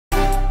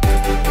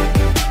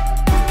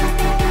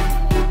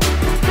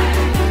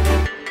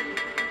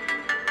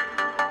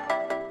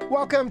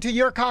Welcome to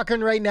Your Cochrane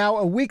Right Now,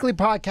 a weekly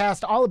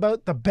podcast all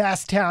about the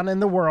best town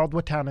in the world.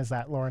 What town is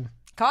that, Lauren?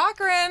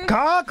 Cochrane.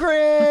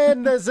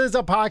 Cochrane! This is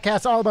a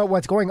podcast all about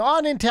what's going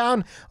on in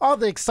town, all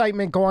the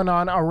excitement going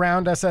on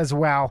around us as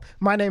well.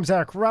 My name's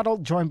Eric Ruddle,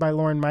 joined by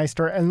Lauren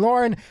Meister. And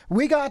Lauren,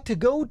 we got to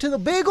go to the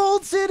big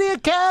old city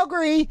of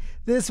Calgary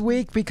this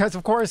week because,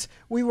 of course,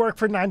 we work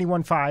for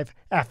 91.5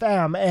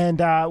 FM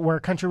and we're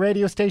a country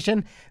radio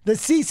station. The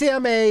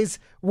CCMAs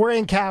were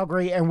in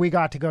Calgary and we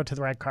got to go to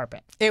the red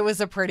carpet. It was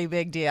a pretty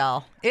big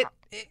deal.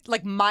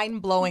 Like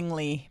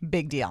mind-blowingly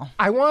big deal.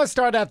 I want to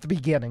start at the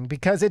beginning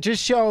because it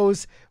just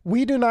shows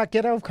we do not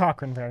get out of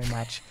Cochrane very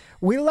much.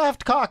 We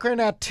left Cochrane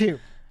at 2,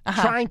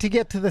 trying to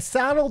get to the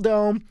Saddle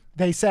Dome.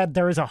 They said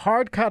there is a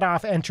hard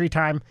cutoff entry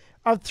time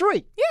of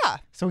 3. Yeah.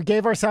 So we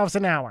gave ourselves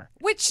an hour.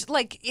 Which,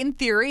 like, in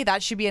theory,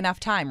 that should be enough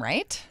time,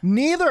 right?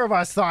 Neither of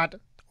us thought,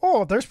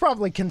 oh, there's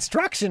probably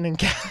construction in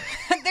Calgary.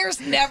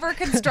 There's never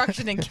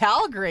construction in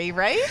Calgary,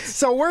 right?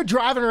 So we're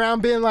driving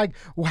around being like,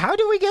 well, how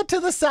do we get to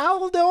the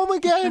Saddle Dome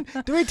again?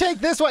 Do we take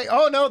this way?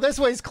 Oh, no, this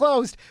way's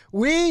closed.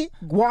 We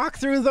walk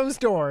through those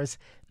doors.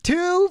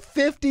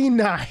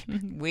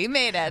 2:59. We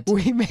made it.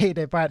 We made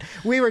it, but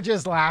we were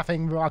just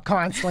laughing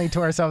constantly to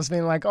ourselves,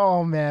 being like,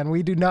 oh man,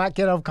 we do not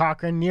get out of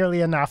Cochrane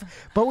nearly enough.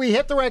 But we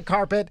hit the red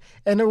carpet,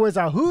 and it was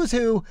a who's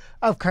who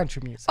of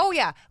country music. Oh,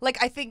 yeah. Like,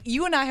 I think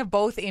you and I have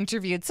both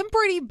interviewed some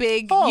pretty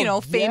big,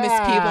 famous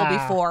people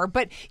before.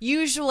 But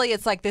usually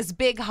it's like this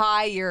big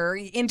high. You're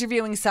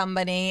interviewing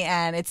somebody,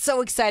 and it's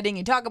so exciting.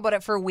 You talk about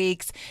it for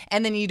weeks,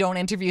 and then you don't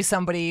interview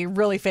somebody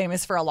really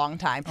famous for a long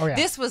time. Oh, yeah.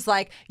 This was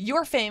like,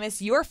 you're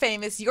famous, you're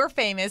famous, you're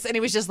famous, and it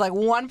was just like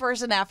one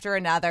person after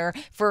another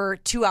for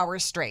 2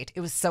 hours straight.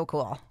 It was so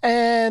cool.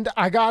 And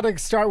I got to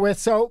start with,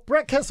 so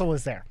Brett Kissel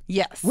was there.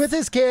 Yes. With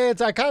his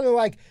kids. I kind of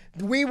like,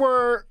 we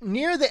were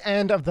near the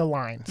end of the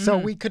line, so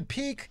we could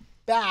peek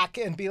back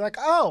and be like,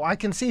 oh, I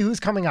can see who's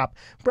coming up.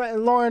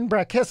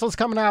 Brett Kissel's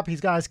coming up.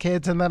 He's got his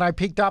kids. And then I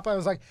peeked up. I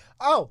was like,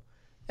 oh.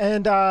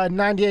 And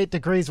 98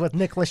 Degrees with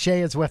Nick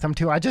Lachey is with him,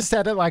 too. I just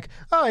said it like,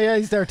 oh, yeah,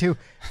 he's there, too.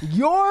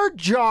 Your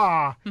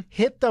jaw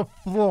hit the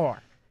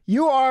floor.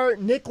 You are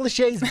Nick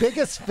Lachey's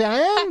biggest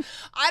fan?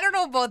 I don't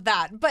know about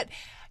that, but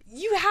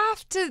you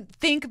have to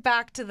think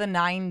back to the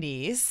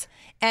 90s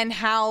and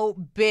how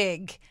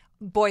big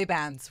boy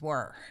bands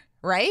were,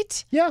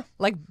 right? Yeah.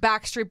 Like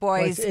Backstreet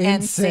Boys, Like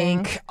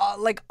NSYNC,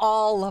 like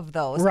all of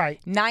those. Right.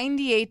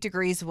 98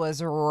 Degrees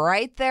was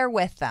right there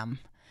with them.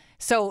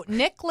 So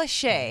Nick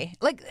Lachey,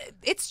 like,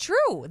 it's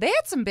true. They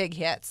had some big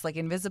hits, like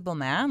Invisible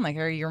Man. Like,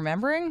 are you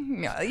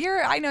remembering?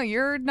 I know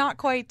you're not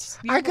quite.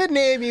 I could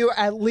name you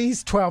at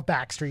least 12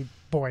 Backstreet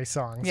Boys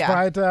songs.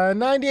 Yeah. But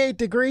 98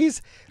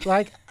 Degrees,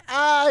 like,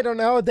 I don't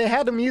know. They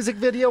had a music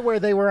video where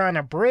they were on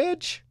a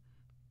bridge.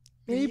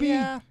 Maybe?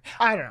 Yeah.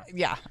 I don't know.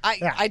 Yeah.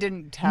 I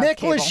didn't have Nick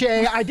cable.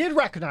 Lachey, I did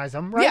recognize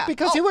him, right? Yeah.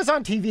 Because he was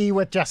on TV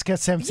with Jessica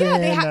Simpson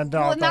and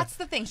all and that's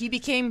the thing. He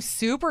became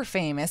super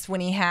famous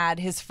when he had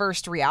his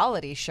first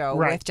reality show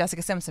with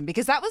Jessica Simpson,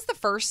 because that was the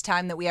first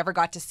time that we ever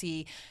got to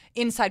see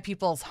inside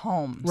people's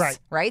homes.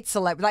 Right?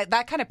 So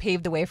that kind of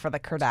paved the way for the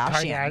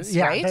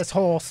Kardashians, right? This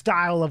whole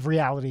style of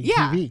reality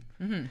TV.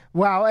 Mm-hmm.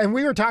 Well, and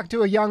we were talking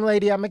to a young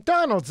lady at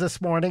McDonald's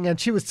this morning, and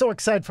she was so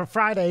excited for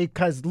Friday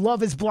because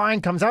Love is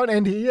Blind comes out,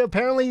 and he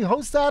apparently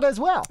hosts that as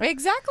well.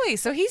 Exactly.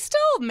 So he's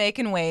still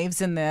making waves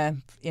in the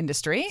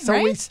industry, So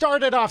right? we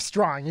started off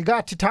strong. You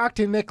got to talk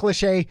to Nick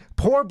Lachey.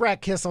 Poor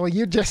Brett Kissel.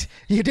 You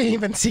didn't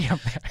even see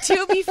him there.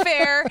 To be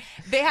fair,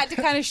 they had to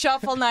kind of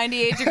shuffle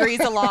 98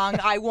 Degrees along.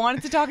 I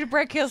wanted to talk to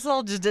Brett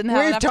Kissel, just didn't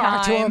have enough time. We've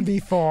talked to him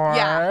before.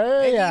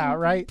 Yeah,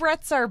 right.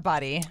 Brett's our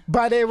buddy.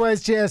 But it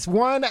was just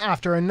one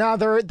after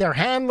another. Their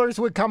handlers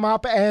would come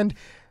up, and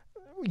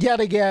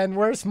yet again,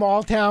 we're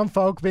small town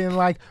folk being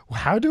like, well,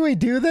 how do we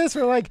do this?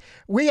 We're like,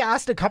 we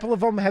asked a couple of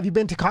them, have you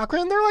been to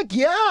Cochrane? They're like,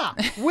 yeah,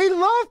 we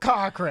love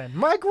Cochrane.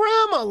 My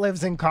grandma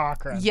lives in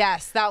Cochrane.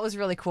 Yes, that was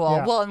really cool.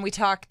 Yeah. Well, and we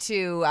talked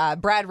to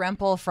Brad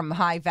Rempel from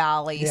High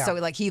Valley. Yeah. So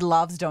like he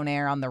loves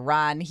Donaire on the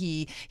Run.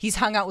 He's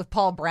hung out with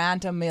Paul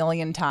Brandt a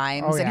million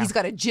times. Oh, yeah. And he's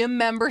got a gym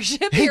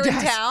membership here in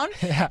town.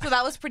 Yeah. So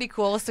that was pretty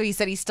cool. So he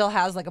said he still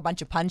has like a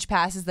bunch of punch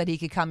passes that he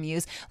could come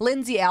use.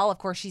 Lindsay L., of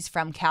course, she's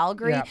from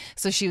Calgary. Yeah.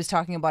 So she was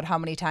talking about how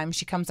many times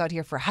she comes out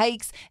here for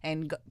hikes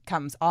and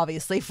comes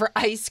obviously for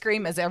ice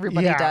cream, as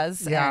everybody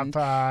does. Yeah, And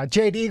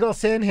Jade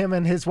Eagleson, him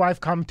and his wife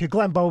come to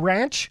Glenbow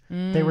Ranch.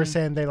 They were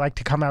saying they like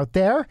to come out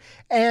there.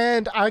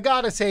 And I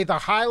got to say, the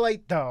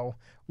highlight, though,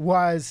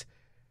 was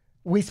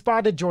we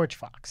spotted George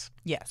Fox.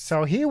 yes.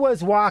 So he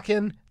was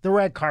walking the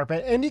red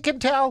carpet, and you can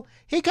tell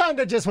he kind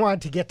of just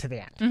wanted to get to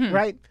the end,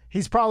 right?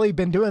 He's probably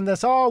been doing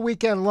this all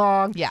weekend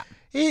long. Yeah.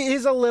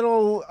 He's a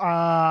little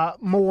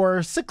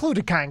more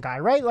secluded kind of guy,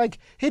 right? Like,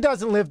 he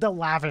doesn't live the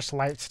lavish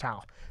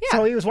lifestyle. Yeah.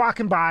 So he was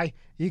walking by.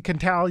 You can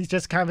tell he's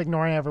just kind of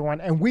ignoring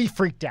everyone, and we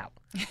freaked out.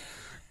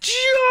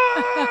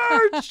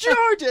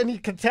 George! And you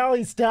could tell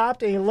he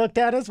stopped and he looked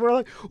at us. We're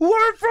like,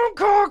 we're from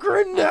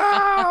Cochrane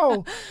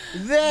now!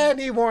 Then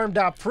he warmed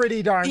up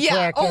pretty darn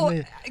quick.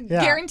 Oh,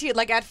 guaranteed.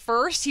 Like at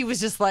first he was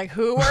just like,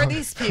 who are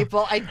these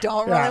people? I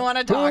don't really want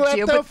to talk to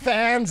you. Who let the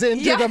fans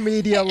into the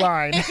media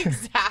line?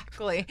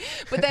 Exactly.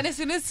 But then as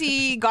soon as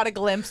he got a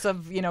glimpse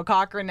of,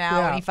 Cochrane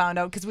now and he found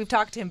out, because we've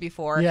talked to him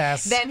before,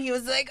 then he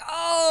was like,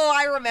 oh,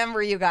 I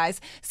remember you guys.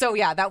 So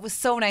yeah, that was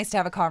so nice to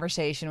have a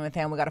conversation with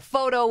him. We got a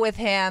photo with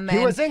him. He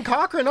was in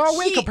Cochrane all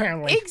week,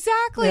 apparently.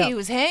 Exactly. Yeah. He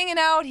was hanging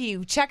out.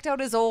 He checked out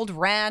his old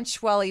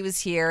ranch while he was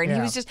here. And he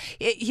was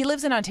he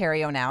lives in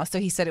Ontario now. So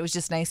he said it was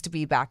just nice to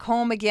be back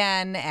home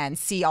again and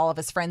see all of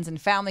his friends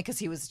and family, because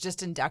he was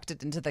just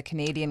inducted into the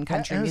Canadian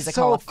Country Music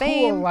Hall of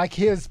Fame. Cool. Like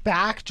his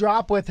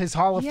backdrop with his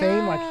Hall of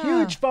Fame, like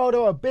huge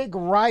photo, a big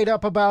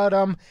write-up about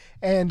him.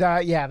 And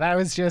that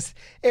was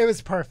it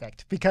was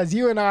perfect, because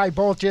you and I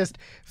both just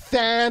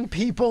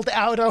fan-peopled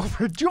out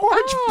over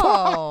George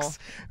Fox,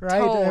 right?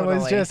 Totally. It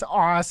was just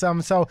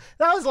awesome. So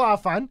that was a lot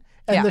of fun.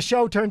 And the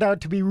show turned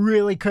out to be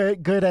really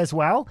good as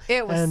well.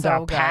 It was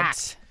so good.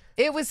 Packed.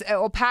 It was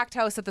a packed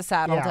house at the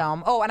Saddle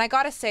Dome. Oh, and I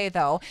got to say,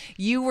 though,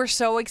 you were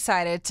so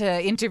excited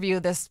to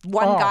interview this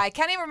one guy. I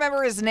can't even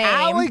remember his name.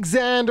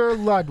 Alexander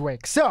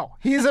Ludwig. So,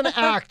 he's an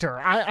actor.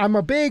 I'm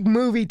a big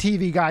movie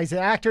TV guy. He's an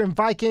actor in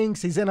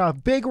Vikings. He's in a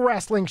big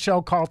wrestling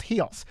show called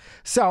Heels.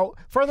 So,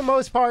 for the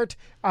most part,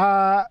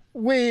 I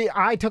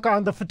took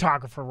on the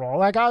photographer role.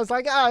 Like, I was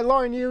like,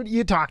 Lauren,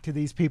 you talk to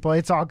these people.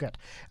 It's all good.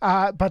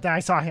 But then I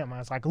saw him. I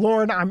was like,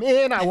 Lauren, I'm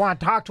in. I want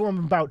to talk to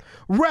him about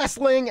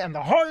wrestling and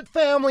the Hart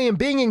family and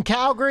being in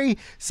Calgary.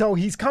 So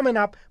he's coming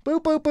up.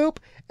 Boop, boop, boop.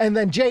 And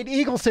then Jade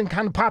Eagleson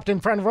kind of popped in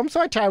front of him.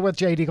 So I chatted with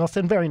Jade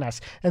Eagleson. Very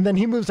nice. And then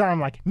he moves on. I'm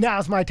like,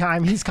 now's my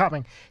time. He's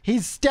coming. He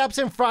steps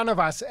in front of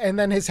us. And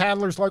then his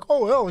handler's like,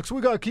 oh, Alex,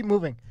 we got to keep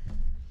moving.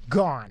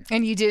 Gone.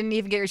 And you didn't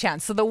even get your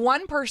chance. So the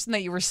one person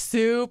that you were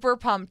super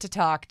pumped to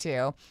talk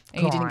to,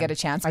 and you didn't get a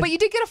chance. But you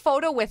did get a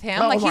photo with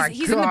him.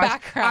 He's in the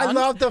background. I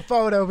love the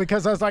photo,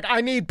 because I was like, I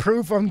need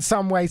proof in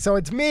some way. So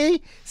it's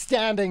me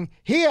standing.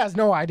 He has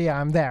no idea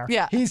I'm there.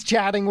 Yeah. He's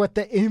chatting with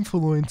the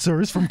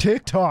influencers from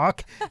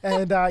TikTok.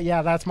 And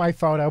that's my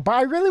photo. But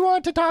I really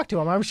wanted to talk to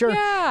him. I'm sure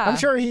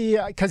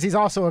because he's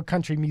also a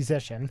country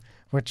musician,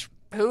 which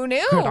who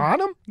knew? Good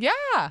on him.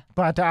 Yeah.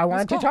 But I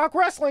wanted to talk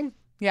wrestling.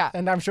 Yeah.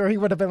 And I'm sure he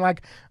would have been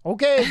like,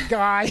 okay,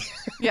 guy.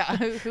 Yeah.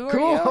 Who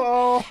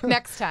are you?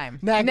 Next time.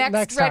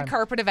 Next red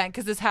carpet event,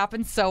 because this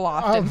happens so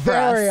often.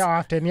 Very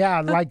often, yeah.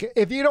 Like,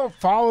 if you don't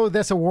follow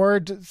this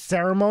award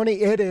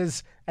ceremony, it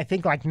is, I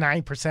think, like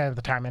 9% of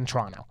the time in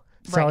Toronto.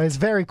 So it's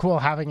very cool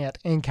having it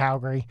in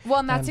Calgary.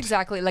 Well, and that's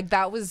exactly, like,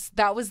 that was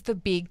the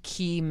big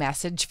key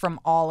message from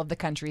all of the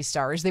country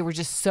stars. They were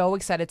just so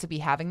excited to be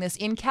having this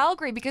in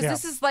Calgary, because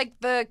this is like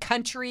the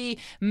country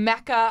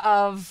mecca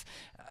of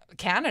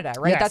Canada,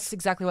 right? Yes. That's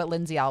exactly what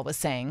Lindsay Al was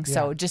saying.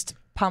 So just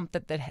pumped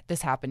that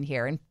this happened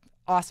here, and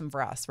awesome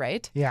for us,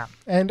 right? Yeah.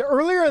 And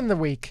earlier in the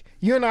week,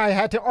 you and I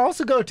had to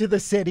also go to the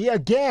city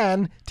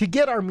again to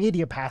get our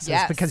media passes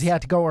because he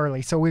had to go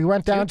early. So we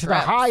went down to the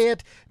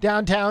Hyatt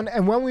downtown,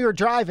 and when we were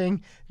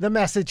driving, the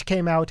message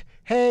came out,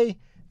 hey,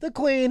 the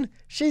Queen,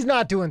 she's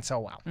not doing so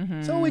well.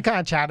 Mm-hmm. So we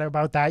kind of chatted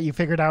about that. You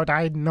figured out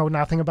I know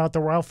nothing about the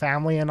royal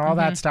family and all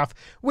that stuff.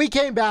 We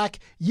came back.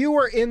 You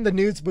were in the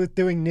news booth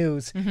doing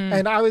news. Mm-hmm.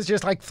 And I was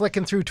just like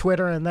flicking through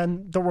Twitter, and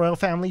then the royal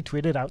family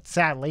tweeted out,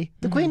 sadly,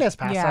 the Queen has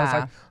passed. Yeah. So I was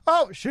like,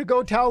 oh, should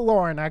go tell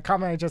Lauren. I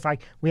commented just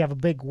like, we have a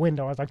big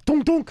window. I was like,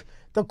 dunk, dunk,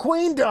 the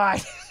Queen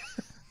died.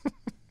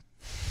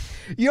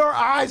 Your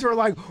eyes were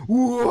like,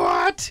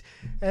 what?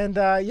 And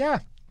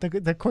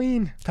the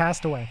Queen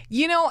passed away.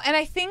 And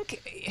I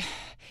think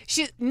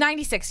she's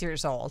 96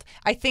 years old.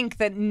 I think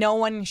that no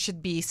one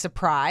should be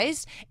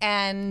surprised.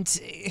 And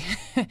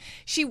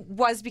she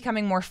was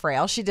becoming more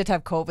frail. She did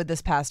have COVID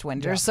this past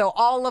winter. Yeah. So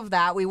all of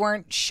that, we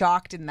weren't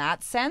shocked in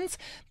that sense.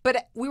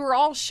 But we were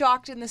all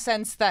shocked in the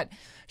sense that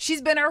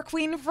she's been our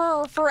queen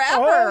for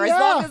forever, as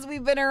long as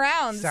we've been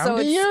around.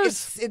 70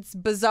 years. It's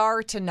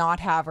bizarre to not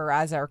have her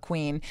as our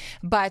queen.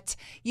 But,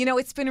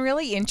 it's been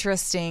really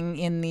interesting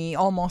in the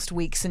almost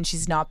week since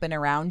she's not been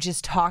around,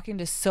 just talking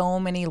to so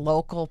many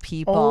local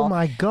people. Oh,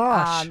 my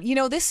gosh.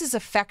 This has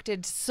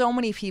affected so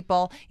many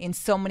people in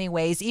so many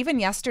ways. Even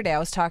yesterday, I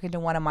was talking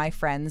to one of my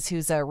friends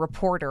who's a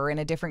reporter in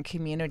a different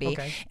community,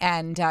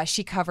 and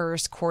she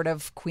covers Court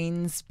of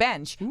Queen's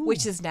Bench,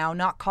 which is now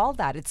not called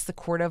that. It's the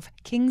Court of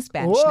King's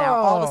Bench now.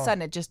 All of a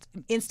sudden, it just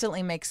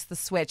instantly makes the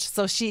switch.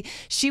 So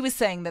she was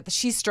saying that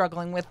she's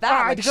struggling with that.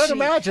 I could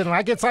imagine.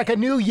 Like, it's like a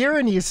new year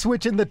and you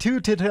switching the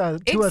two to a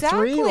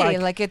three.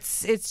 Like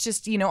it's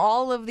just,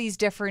 all of these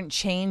different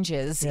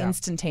changes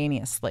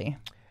instantaneously.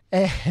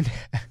 And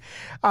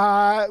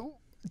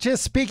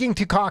just speaking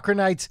to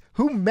Cochranites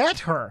who met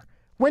her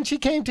when she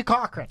came to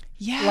Cochrane.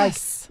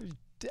 Yes. Like,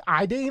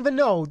 I didn't even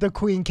know the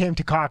Queen came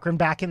to Cochrane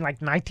back in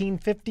like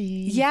 1954.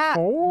 Yeah,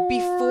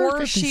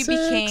 before she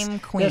became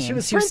queen. Yeah,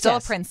 she was still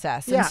a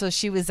princess. Yeah. And so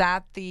she was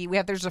at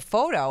there's a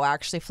photo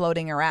actually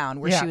floating around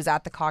where she was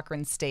at the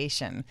Cochrane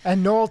station.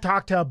 And Noel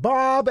talked to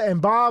Bob,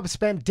 and Bob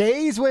spent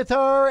days with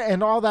her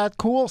and all that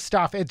cool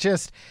stuff. It's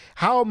just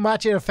how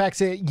much it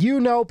affects it. You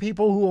know,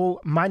 people who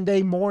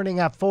Monday morning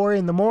at 4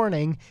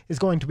 a.m. is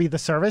going to be the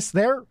service.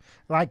 They're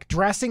like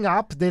dressing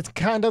up. It's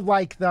kind of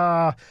like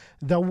the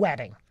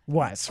wedding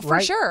was, For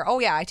right? sure. Oh,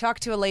 yeah. I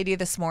talked to a lady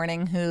this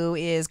morning who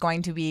is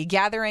going to be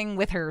gathering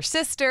with her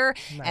sister,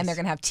 and they're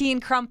going to have tea and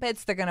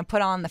crumpets. They're going to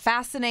put on the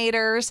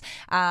fascinators.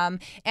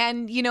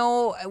 And, you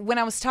know, when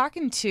I was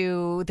talking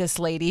to this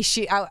lady,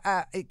 she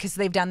because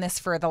they've done this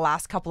for the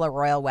last couple of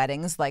royal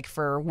weddings, like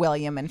for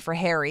William and for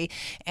Harry.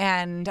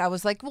 And I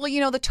was like, well, you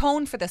know, the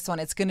tone for this one,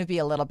 it's going to be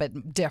a little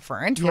bit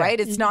different, right?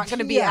 It's not going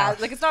to be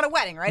like it's not a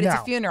wedding, right? It's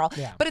a funeral.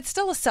 Yeah. But it's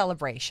still a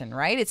celebration,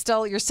 right? It's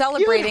still, you're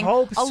celebrating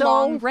a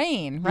long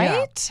reign,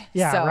 right?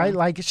 Yeah, so. right.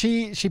 Like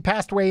she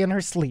passed away in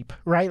her sleep,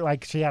 right?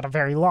 Like she had a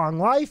very long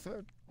life,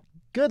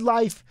 good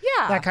life,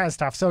 that kind of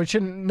stuff. So it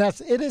shouldn't.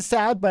 It is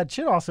sad, but it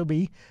should also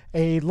be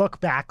a look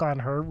back on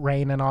her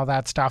reign and all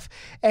that stuff.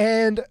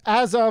 And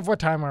as of what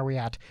time are we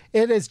at?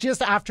 It is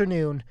just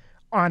afternoon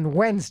on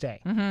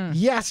Wednesday.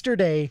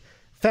 Yesterday,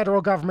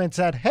 federal government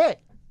said, "Hey,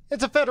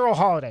 it's a federal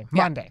holiday,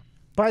 Monday."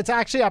 But it's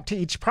actually up to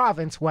each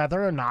province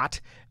whether or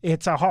not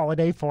it's a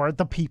holiday for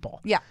the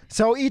people. Yeah.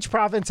 So each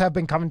province have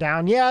been coming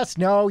down. Yes,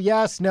 no,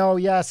 yes, no,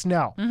 yes,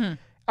 no.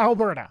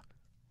 Alberta,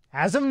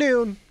 as of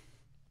noon,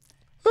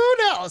 who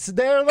knows?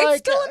 They're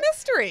like, it's still a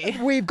mystery.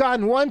 We've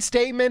gotten one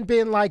statement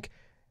being like,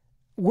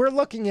 we're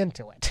looking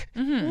into it.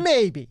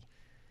 Maybe.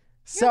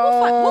 So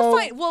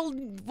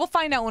we'll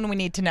find out when we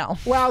need to know.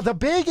 Well, the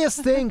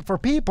biggest thing for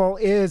people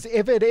is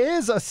if it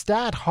is a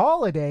stat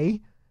holiday,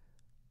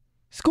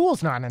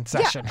 school's not in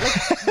session.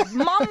 Like,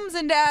 moms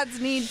and dads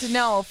need to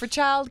know for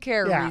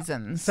childcare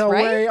reasons. So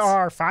right? we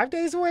are 5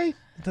 days away.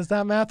 Does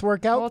that math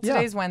work out? Well,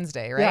 today's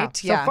Wednesday,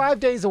 right? Yeah. So 5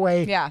 days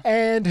away. Yeah.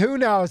 And who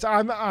knows?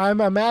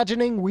 I'm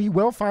imagining we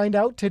will find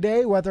out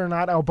today whether or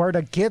not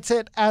Alberta gets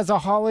it as a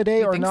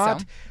holiday or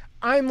not. So?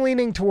 I'm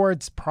leaning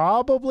towards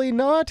probably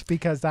not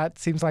because that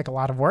seems like a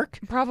lot of work.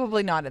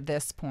 Probably not at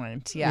this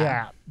point. Yeah.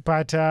 Yeah.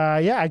 But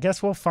I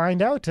guess we'll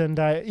find out. And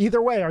either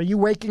way, are you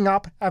waking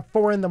up at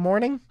 4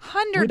 a.m?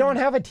 We don't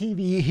have a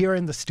TV here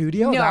in the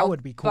studio. No, that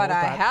would be cool. But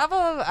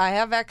I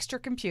have extra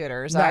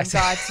computers. Nice.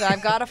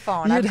 I've got a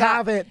phone. You'd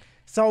have it.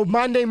 So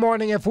Monday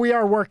morning, if we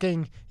are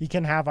working, you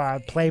can have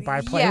a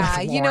play-by-play with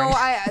Lauren. You know,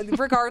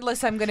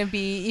 regardless, I'm going to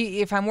be,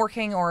 if I'm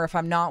working or if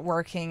I'm not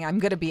working, I'm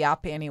going to be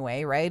up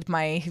anyway, right?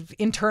 My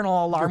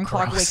internal alarm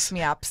clock wakes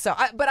me up. So,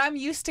 but I'm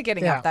used to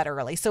getting up that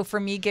early. So for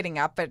me, getting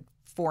up at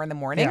 4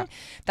 a.m,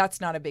 that's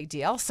not a big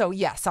deal. So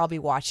yes, I'll be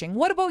watching.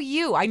 What about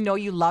you? I know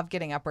you love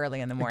getting up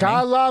early in the morning.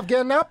 Gotta love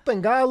getting up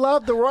and gotta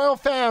love the royal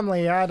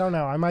family. I don't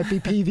know. I might be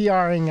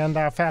PVRing and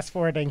fast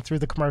forwarding through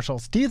the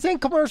commercials. Do you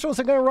think commercials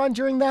are going to run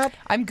during that?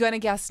 I'm going to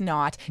guess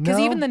not. Because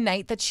even the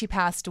night that she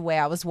passed away,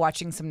 I was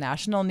watching some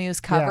national news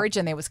coverage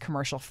and it was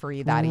commercial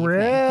free that evening.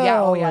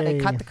 Yeah, oh yeah, they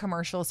cut the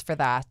commercials for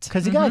that.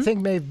 Because you gotta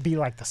think maybe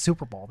like the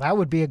Super Bowl. That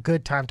would be a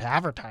good time to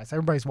advertise.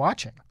 Everybody's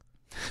watching.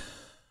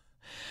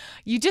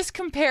 You just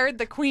compared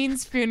the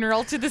Queen's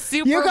funeral to the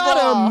Super Bowl. You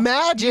gotta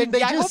imagine. They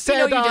just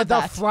said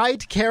the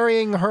flight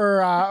carrying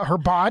her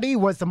body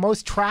was the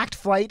most tracked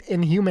flight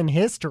in human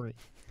history.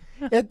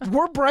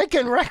 We're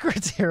breaking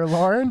records here,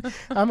 Lauren.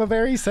 I'm a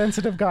very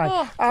sensitive guy.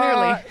 Oh,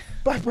 clearly.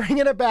 But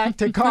bringing it back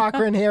to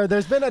Cochrane here,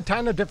 there's been a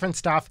ton of different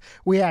stuff.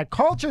 We had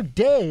Culture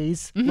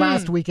Days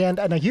last weekend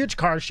and a huge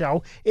car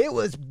show. It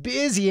was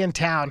busy in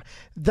town.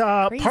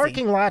 The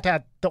parking lot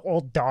at the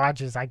old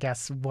Dodge is, I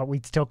guess, what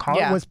we'd still call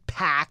it, was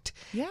packed.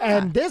 Yeah.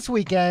 And this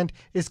weekend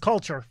is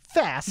Culture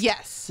Fest.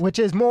 Yes. Which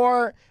is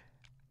more...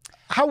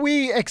 How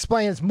we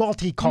explain is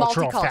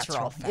multicultural fest.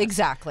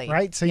 Exactly.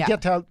 Right? So you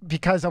get to,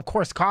 because of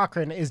course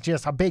Cochrane is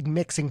just a big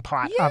mixing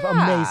pot of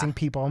amazing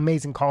people,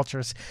 amazing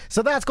cultures.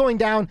 So that's going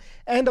down.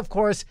 And of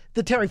course,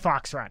 the Terry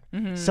Fox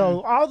Run.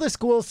 So all the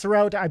schools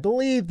throughout, I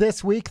believe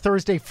this week,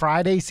 Thursday,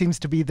 Friday seems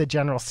to be the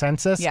general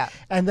census. Yeah.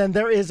 And then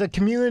there is a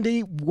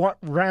community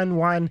run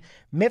one,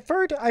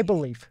 Mitford, I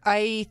believe.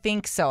 I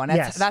think so. And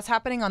that's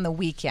happening on the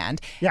weekend.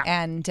 Yeah.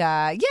 And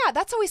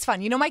that's always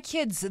fun. You know, my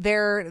kids,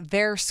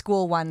 their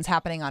school one's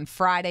happening on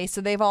Friday, so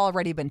they've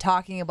already been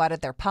talking about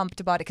it. They're pumped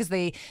about it because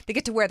they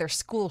get to wear their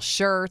school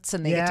shirts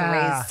and they get to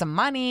raise some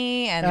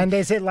money. And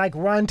is it like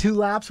run 2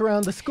 laps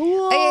around the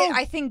school?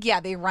 I think,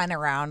 they run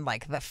around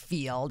like the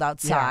field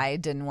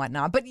outside and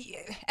whatnot. But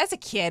as a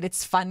kid,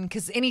 it's fun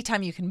because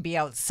anytime you can be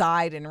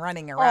outside and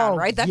running around,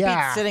 right? That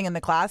beats sitting in the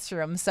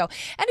classroom. So,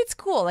 and it's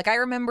cool. Like I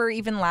remember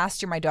even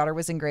last year, my daughter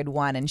was in grade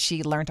 1 and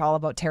she learned all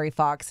about Terry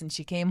Fox and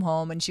she came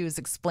home and she was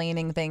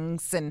explaining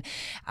things and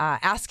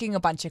asking a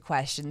bunch of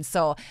questions.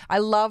 So I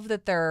love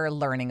that they're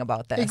learning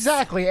about this.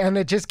 Exactly. And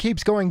it just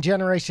keeps going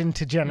generation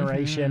to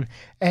generation.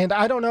 And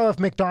I don't know if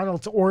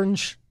McDonald's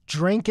orange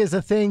drink is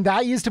a thing.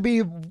 That used to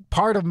be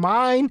part of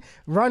mine.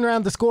 Run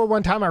around the school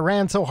one time. I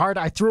ran so hard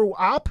I threw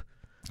up.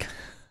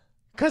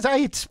 Because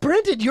I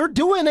sprinted. You're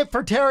doing it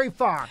for Terry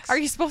Fox. Are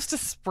you supposed to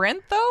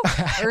sprint, though?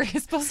 Or are you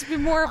supposed to be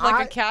more of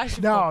like a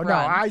casual run? No,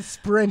 I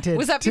sprinted.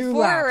 Was that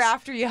before or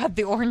after you had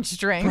the orange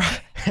drink?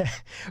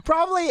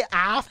 Probably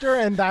after,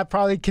 and that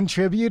probably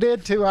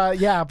contributed to, but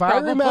probably. I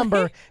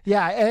remember,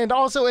 and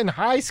also in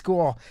high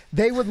school,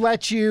 they would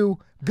let you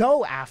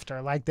go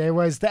after, like there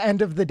was the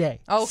end of the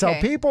day. Okay. So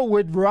people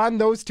would run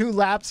those 2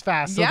 laps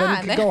fast so then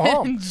you could go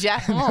home.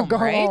 Jet home, go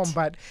right? home.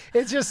 But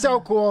it's just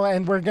so cool,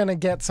 and we're going to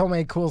get so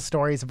many cool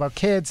stories about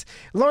kids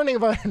learning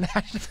about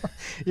national.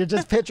 You're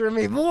just picturing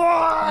me.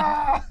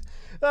 Whoa!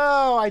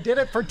 Oh, I did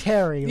it for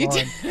Terry, Lauren. You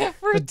did it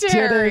for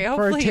Terry.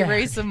 Hopefully you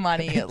raise some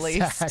money at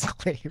least.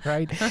 Exactly,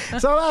 right?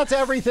 So that's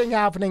everything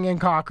happening in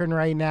Cochrane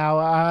right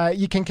now.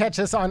 You can catch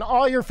us on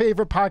all your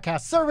favorite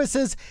podcast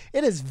services.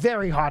 It is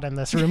very hot in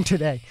this room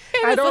today.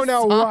 I don't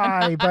know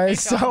why, but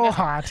it's so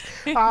hot.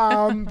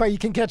 But you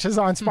can catch us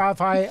on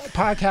Spotify,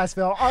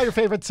 Podcastville, all your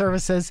favorite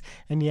services.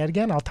 And yet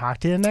again, I'll talk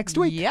to you next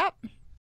week. Yep.